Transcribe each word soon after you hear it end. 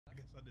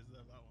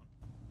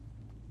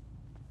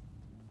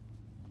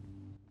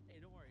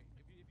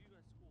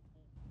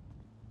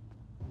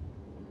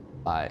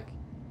Like,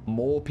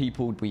 more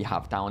people we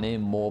have down here,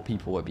 more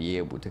people will be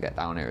able to get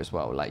down here as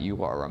well. Like, you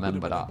gotta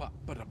remember that.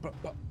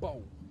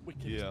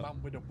 Yeah.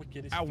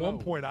 At one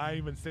point, I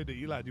even said to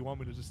Eli, "Do you want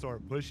me to just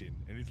start pushing?"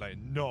 And he's like,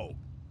 "No,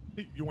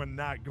 you are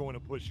not going to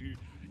push.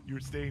 You're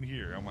staying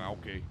here." I'm like,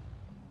 "Okay."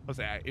 I was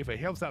like, "If it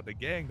helps out the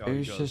gang, though."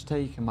 Who's just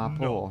taking my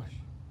Porsche?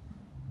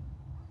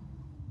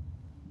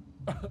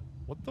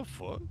 What the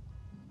fuck?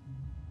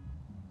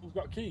 Who's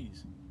got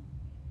keys?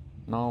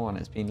 No one.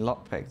 It's been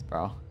lockpicked,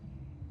 bro.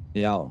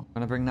 Yeah.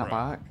 Gonna bring that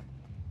back?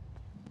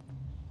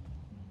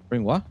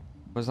 Bring what?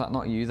 Was that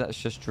not you that's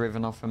just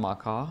driven off in my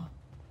car?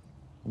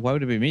 Why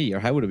would it be me, or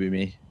how would it be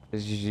me?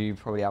 Because you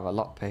probably have a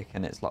lockpick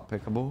and it's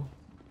lockpickable.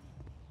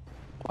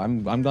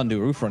 I'm gonna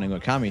do roof running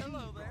with Cammy.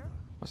 Well,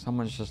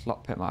 someone's just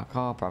lockpicked my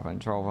car, brother, and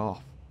drove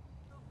off.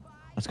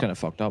 That's kind of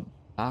fucked up.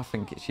 I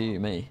think it's you,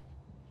 me.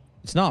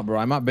 It's not, bro.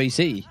 I'm at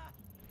BC.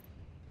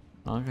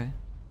 Okay.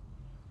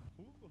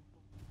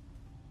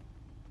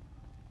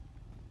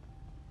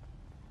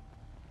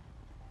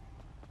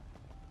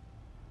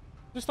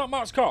 Is this not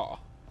Mark's car?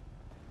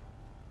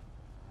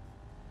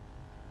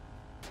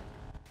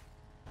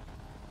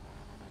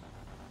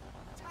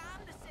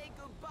 Time to say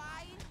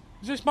goodbye.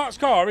 Is this Mark's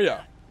car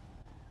here?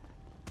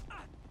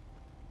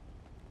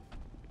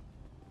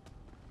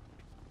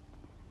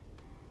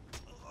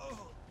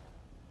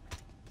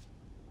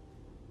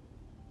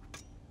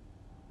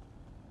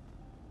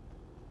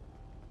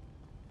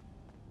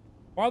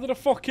 Why did a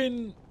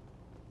fucking...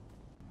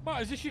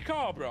 Matt, is this your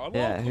car, bro?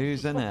 Yeah,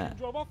 who's in it?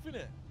 Drove off in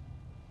it.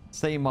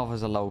 Same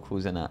others are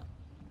locals in it.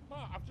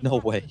 Matt, I've just No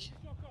found way. it. Is this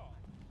your car?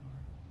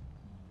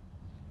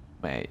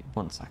 Wait,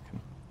 1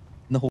 second.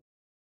 No.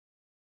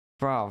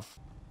 Bruv.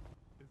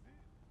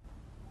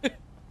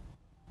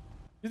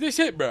 Is this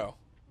it, bro?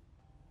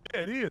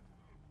 Yeah, it is.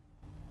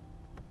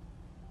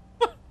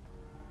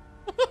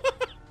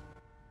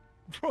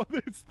 Bro,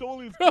 they stole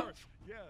his car.